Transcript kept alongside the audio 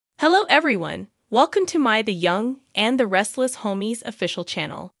Hello everyone, welcome to my The Young and the Restless Homies official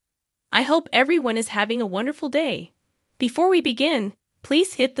channel. I hope everyone is having a wonderful day. Before we begin,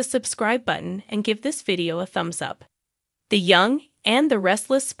 please hit the subscribe button and give this video a thumbs up. The Young and the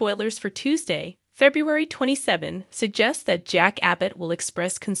Restless spoilers for Tuesday, February 27 suggest that Jack Abbott will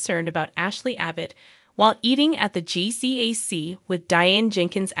express concern about Ashley Abbott while eating at the GCAC with Diane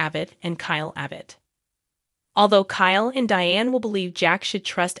Jenkins Abbott and Kyle Abbott. Although Kyle and Diane will believe Jack should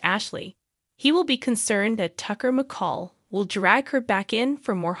trust Ashley, he will be concerned that Tucker McCall will drag her back in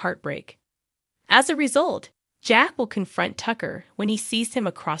for more heartbreak. As a result, Jack will confront Tucker when he sees him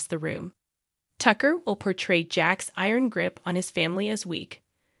across the room. Tucker will portray Jack's iron grip on his family as weak,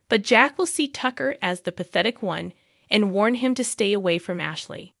 but Jack will see Tucker as the pathetic one and warn him to stay away from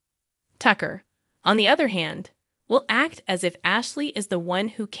Ashley. Tucker, on the other hand, will act as if Ashley is the one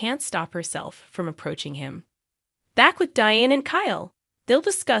who can't stop herself from approaching him. Back with Diane and Kyle, they'll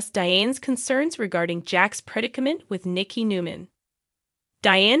discuss Diane's concerns regarding Jack's predicament with Nikki Newman.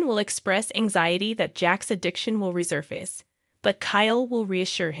 Diane will express anxiety that Jack's addiction will resurface, but Kyle will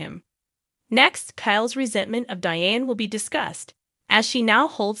reassure him. Next, Kyle's resentment of Diane will be discussed, as she now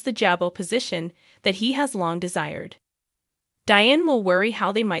holds the Jabbo position that he has long desired. Diane will worry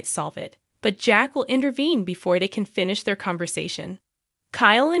how they might solve it, but Jack will intervene before they can finish their conversation.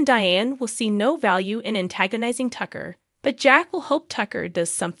 Kyle and Diane will see no value in antagonizing Tucker, but Jack will hope Tucker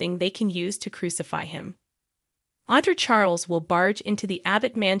does something they can use to crucify him. Audra Charles will barge into the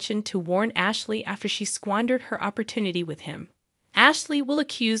Abbott mansion to warn Ashley after she squandered her opportunity with him. Ashley will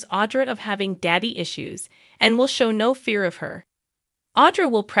accuse Audra of having daddy issues and will show no fear of her. Audra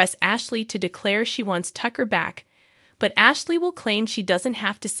will press Ashley to declare she wants Tucker back, but Ashley will claim she doesn't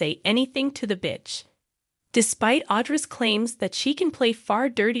have to say anything to the bitch. Despite Audra's claims that she can play far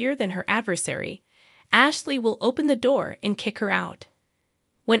dirtier than her adversary, Ashley will open the door and kick her out.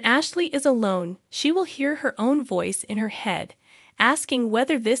 When Ashley is alone, she will hear her own voice in her head, asking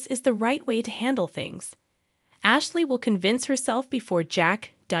whether this is the right way to handle things. Ashley will convince herself before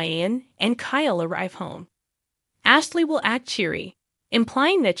Jack, Diane, and Kyle arrive home. Ashley will act cheery,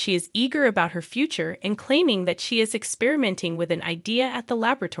 implying that she is eager about her future and claiming that she is experimenting with an idea at the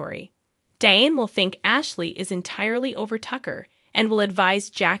laboratory. Diane will think Ashley is entirely over Tucker and will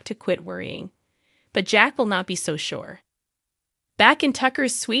advise Jack to quit worrying. But Jack will not be so sure. Back in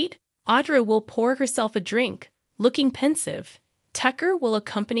Tucker's suite, Audra will pour herself a drink, looking pensive. Tucker will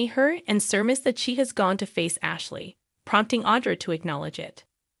accompany her and surmise that she has gone to face Ashley, prompting Audra to acknowledge it.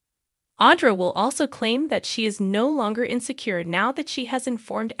 Audra will also claim that she is no longer insecure now that she has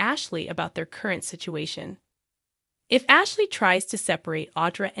informed Ashley about their current situation. If Ashley tries to separate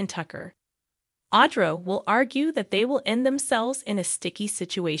Audra and Tucker, Audra will argue that they will end themselves in a sticky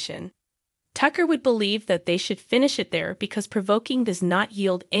situation. Tucker would believe that they should finish it there because provoking does not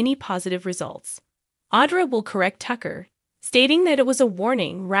yield any positive results. Audra will correct Tucker, stating that it was a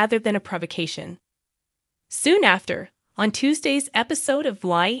warning rather than a provocation. Soon after, on Tuesday's episode of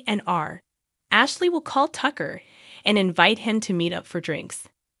Y and R, Ashley will call Tucker and invite him to meet up for drinks.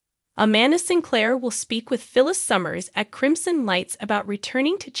 Amanda Sinclair will speak with Phyllis Summers at Crimson Lights about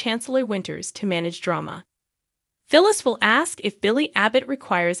returning to Chancellor Winters to manage drama. Phyllis will ask if Billy Abbott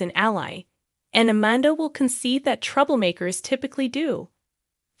requires an ally, and Amanda will concede that troublemakers typically do.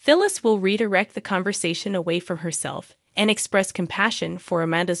 Phyllis will redirect the conversation away from herself and express compassion for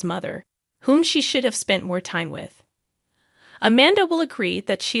Amanda's mother, whom she should have spent more time with. Amanda will agree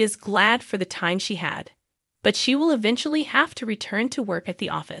that she is glad for the time she had, but she will eventually have to return to work at the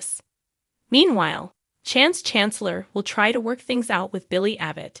office. Meanwhile, Chance Chancellor will try to work things out with Billy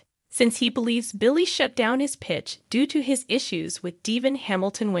Abbott, since he believes Billy shut down his pitch due to his issues with Devon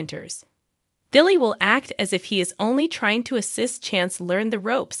Hamilton Winters. Billy will act as if he is only trying to assist Chance learn the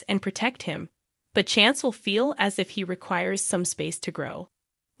ropes and protect him, but Chance will feel as if he requires some space to grow.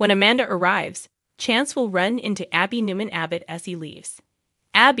 When Amanda arrives, Chance will run into Abby Newman Abbott as he leaves.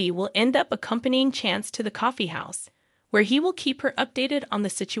 Abby will end up accompanying Chance to the coffee house, where he will keep her updated on the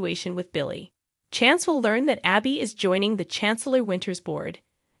situation with Billy. Chance will learn that Abby is joining the Chancellor Winters board,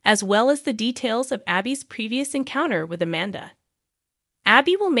 as well as the details of Abby's previous encounter with Amanda.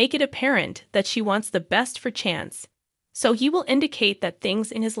 Abby will make it apparent that she wants the best for Chance, so he will indicate that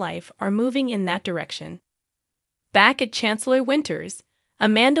things in his life are moving in that direction. Back at Chancellor Winters,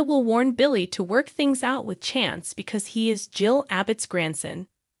 Amanda will warn Billy to work things out with Chance because he is Jill Abbott's grandson,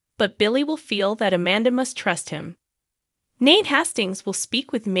 but Billy will feel that Amanda must trust him. Nate Hastings will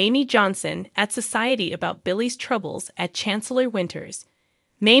speak with Mamie Johnson at Society about Billy's troubles at Chancellor Winters.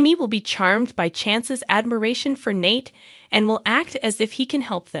 Mamie will be charmed by Chance's admiration for Nate and will act as if he can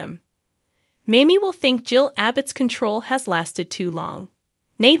help them. Mamie will think Jill Abbott's control has lasted too long.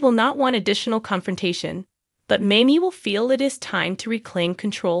 Nate will not want additional confrontation, but Mamie will feel it is time to reclaim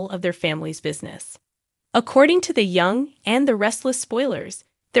control of their family's business. According to the Young and the Restless spoilers,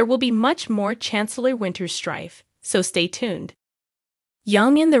 there will be much more Chancellor Winter's strife, so stay tuned.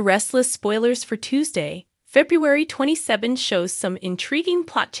 Young and the Restless spoilers for Tuesday, February 27 shows some intriguing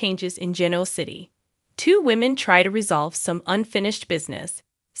plot changes in Genoa City. Two women try to resolve some unfinished business,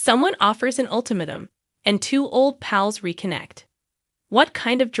 someone offers an ultimatum, and two old pals reconnect. What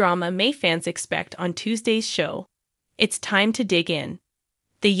kind of drama may fans expect on Tuesday's show? It's time to dig in.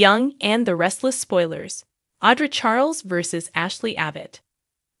 The Young and the Restless spoilers, Audra Charles versus Ashley Abbott.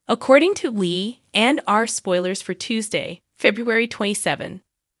 According to Lee and R spoilers for Tuesday, February 27,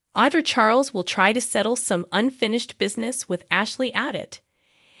 Audra Charles will try to settle some unfinished business with Ashley Abbott,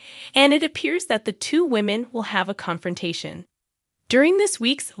 and it appears that the two women will have a confrontation. During this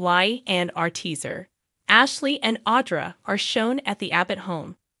week's Lie and R teaser, Ashley and Audra are shown at the Abbott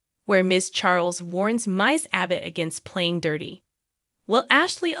home, where Ms. Charles warns Ms. Abbott against playing dirty. Will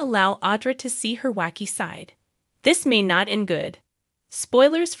Ashley allow Audra to see her wacky side? This may not end good.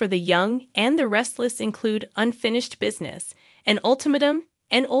 Spoilers for the Young and the Restless include unfinished business, an ultimatum,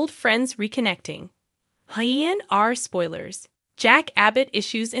 and old friends reconnecting. R spoilers. Jack Abbott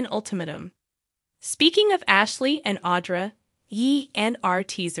issues an ultimatum. Speaking of Ashley and Audra, and R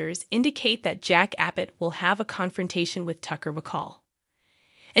teasers indicate that Jack Abbott will have a confrontation with Tucker McCall.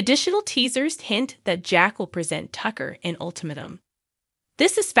 Additional teasers hint that Jack will present Tucker an ultimatum.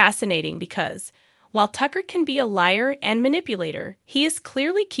 This is fascinating because, while Tucker can be a liar and manipulator, he is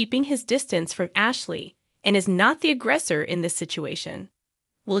clearly keeping his distance from Ashley and is not the aggressor in this situation.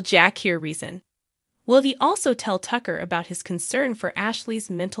 Will Jack hear reason? Will he also tell Tucker about his concern for Ashley's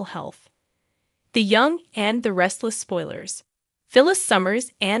mental health? The Young and the Restless spoilers. Phyllis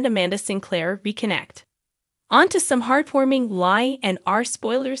Summers and Amanda Sinclair reconnect. On to some heartwarming Lie and R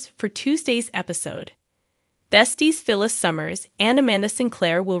spoilers for Tuesday's episode. Besties Phyllis Summers and Amanda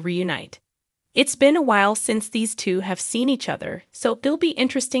Sinclair will reunite. It's been a while since these two have seen each other, so it'll be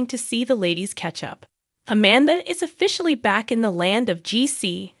interesting to see the ladies catch up. Amanda is officially back in the land of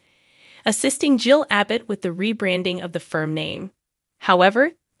GC, assisting Jill Abbott with the rebranding of the firm name.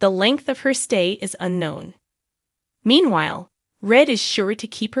 However, the length of her stay is unknown. Meanwhile, Red is sure to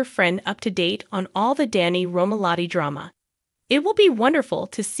keep her friend up to date on all the Danny Romalotti drama. It will be wonderful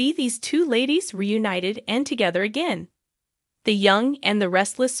to see these two ladies reunited and together again. The Young and the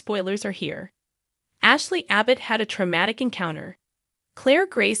Restless spoilers are here. Ashley Abbott had a traumatic encounter. Claire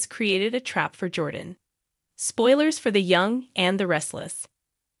Grace created a trap for Jordan. Spoilers for the Young and the Restless.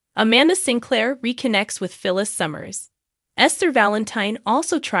 Amanda Sinclair reconnects with Phyllis Summers. Esther Valentine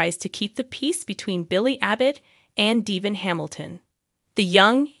also tries to keep the peace between Billy Abbott and Devon Hamilton. The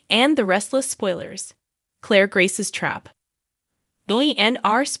Young and the Restless spoilers. Claire Grace's trap. Billy and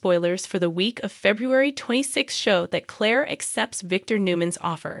R spoilers for the week of February 26 show that Claire accepts Victor Newman's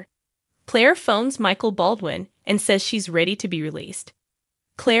offer. Claire phones Michael Baldwin and says she's ready to be released.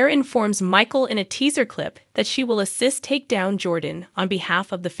 Claire informs Michael in a teaser clip that she will assist take down Jordan on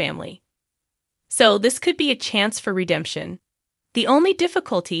behalf of the family. So this could be a chance for redemption. The only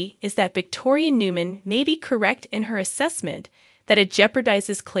difficulty is that Victoria Newman may be correct in her assessment that it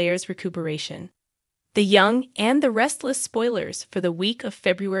jeopardizes Claire's recuperation. The Young and the Restless spoilers for the week of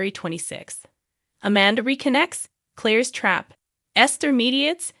February 26th. Amanda reconnects, Claire's trap, Esther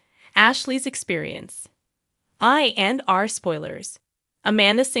mediates, Ashley's experience. I and R spoilers.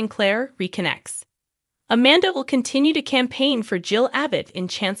 Amanda Sinclair reconnects. Amanda will continue to campaign for Jill Abbott in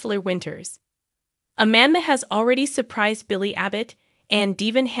Chancellor Winters. Amanda has already surprised Billy Abbott and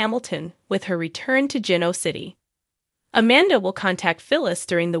Devon Hamilton with her return to Genoa City. Amanda will contact Phyllis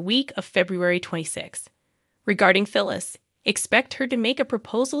during the week of February 26. Regarding Phyllis, expect her to make a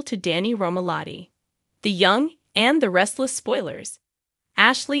proposal to Danny Romalotti. The Young and the Restless spoilers.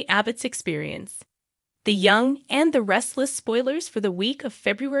 Ashley Abbott's experience. The Young and the Restless spoilers for the week of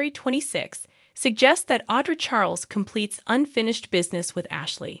February 26 suggest that Audra Charles completes unfinished business with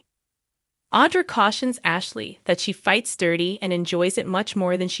Ashley. Audra cautions Ashley that she fights dirty and enjoys it much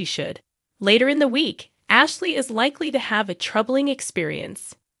more than she should. Later in the week, Ashley is likely to have a troubling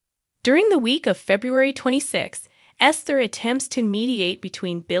experience. During the week of February 26, Esther attempts to mediate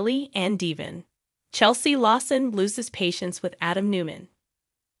between Billy and Devon. Chelsea Lawson loses patience with Adam Newman.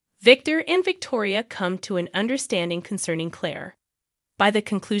 Victor and Victoria come to an understanding concerning Claire. By the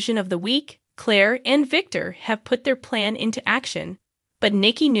conclusion of the week, Claire and Victor have put their plan into action, but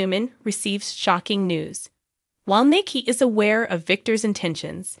Nikki Newman receives shocking news. While Nikki is aware of Victor's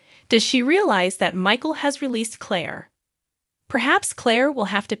intentions, does she realize that Michael has released Claire? Perhaps Claire will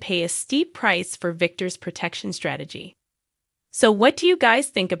have to pay a steep price for Victor's protection strategy. So what do you guys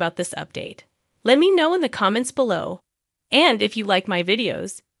think about this update? Let me know in the comments below. And if you like my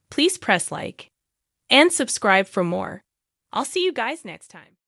videos, please press like and subscribe for more. I'll see you guys next time.